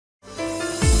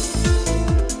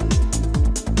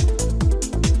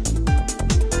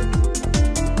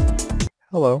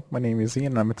Hello, my name is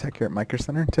Ian and I'm a tech here at Micro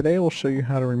Center. Today we'll show you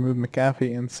how to remove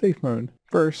McAfee in safe mode.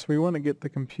 First, we want to get the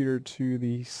computer to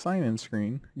the sign-in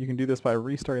screen. You can do this by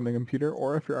restarting the computer,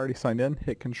 or if you're already signed in,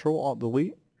 hit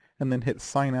Control-Alt-Delete and then hit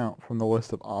Sign Out from the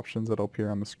list of options that will appear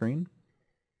on the screen.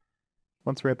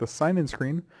 Once we're at the sign-in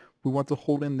screen, we want to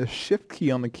hold in the Shift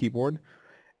key on the keyboard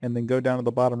and then go down to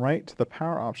the bottom right to the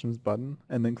Power Options button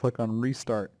and then click on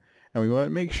Restart. And we want to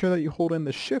make sure that you hold in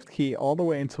the Shift key all the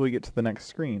way until we get to the next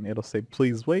screen. It'll say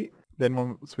please wait. Then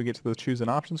once we get to the choose an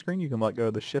option screen, you can let go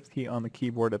of the Shift key on the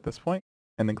keyboard at this point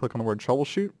and then click on the word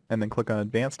troubleshoot and then click on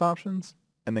advanced options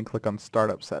and then click on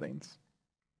startup settings.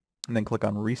 And then click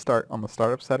on restart on the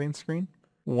startup settings screen.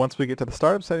 Once we get to the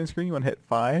startup settings screen, you want to hit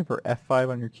 5 or F5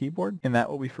 on your keyboard, and that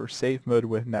will be for safe mode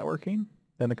with networking.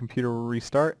 Then the computer will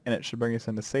restart and it should bring us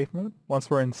into safe mode. Once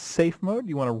we're in safe mode,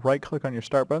 you want to right click on your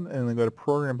start button and then go to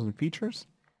programs and features.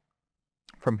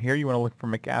 From here you want to look for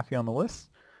McAfee on the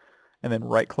list and then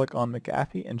right click on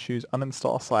McAfee and choose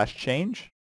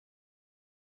uninstall/change.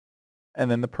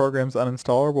 And then the program's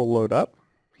uninstaller will load up.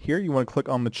 Here you want to click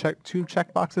on the two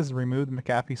checkboxes to remove the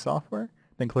McAfee software.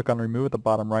 Then click on remove at the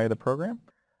bottom right of the program.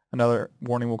 Another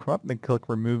warning will come up, then click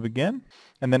remove again,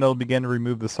 and then it'll begin to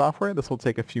remove the software. This will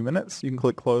take a few minutes. You can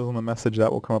click close on the message that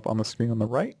will come up on the screen on the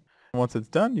right. And once it's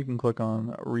done, you can click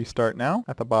on restart now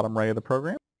at the bottom right of the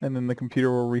program, and then the computer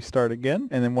will restart again.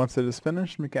 And then once it is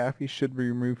finished, McAfee should be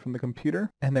removed from the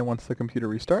computer. And then once the computer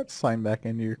restarts, sign back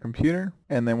into your computer.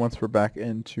 And then once we're back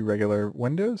into regular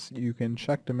Windows, you can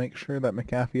check to make sure that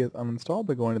McAfee is uninstalled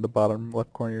by going to the bottom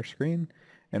left corner of your screen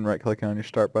and right clicking on your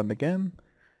start button again.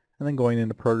 And then going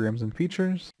into Programs and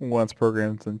Features. Once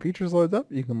Programs and Features loads up,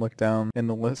 you can look down in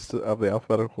the list of the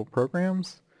alphabetical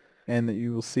programs and that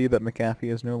you will see that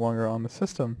McAfee is no longer on the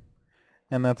system.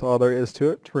 And that's all there is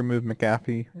to it to remove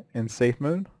McAfee in safe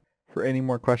mode. For any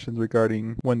more questions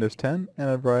regarding Windows 10 and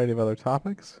a variety of other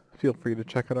topics, feel free to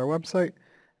check out our website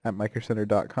at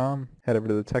microcenter.com. Head over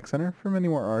to the Tech Center for many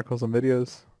more articles and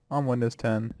videos on Windows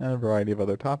 10 and a variety of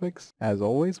other topics. As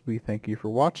always, we thank you for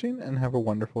watching and have a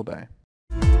wonderful day.